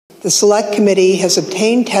the Select Committee has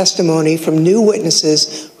obtained testimony from new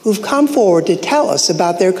witnesses who've come forward to tell us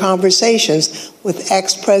about their conversations with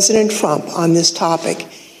ex-President Trump on this topic.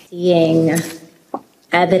 Seeing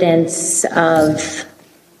evidence of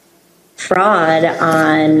fraud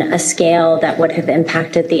on a scale that would have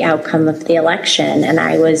impacted the outcome of the election, and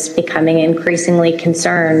I was becoming increasingly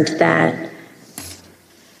concerned that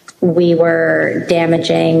we were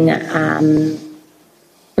damaging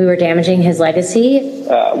his legacy.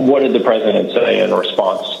 What did the president say in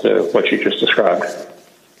response to what you just described?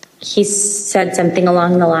 He said something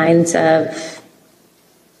along the lines of,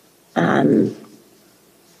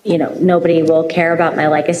 nobody will care about my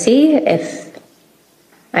legacy if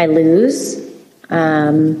I lose.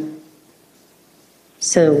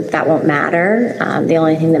 So that won't matter. The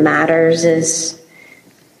only thing that matters is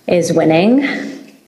winning.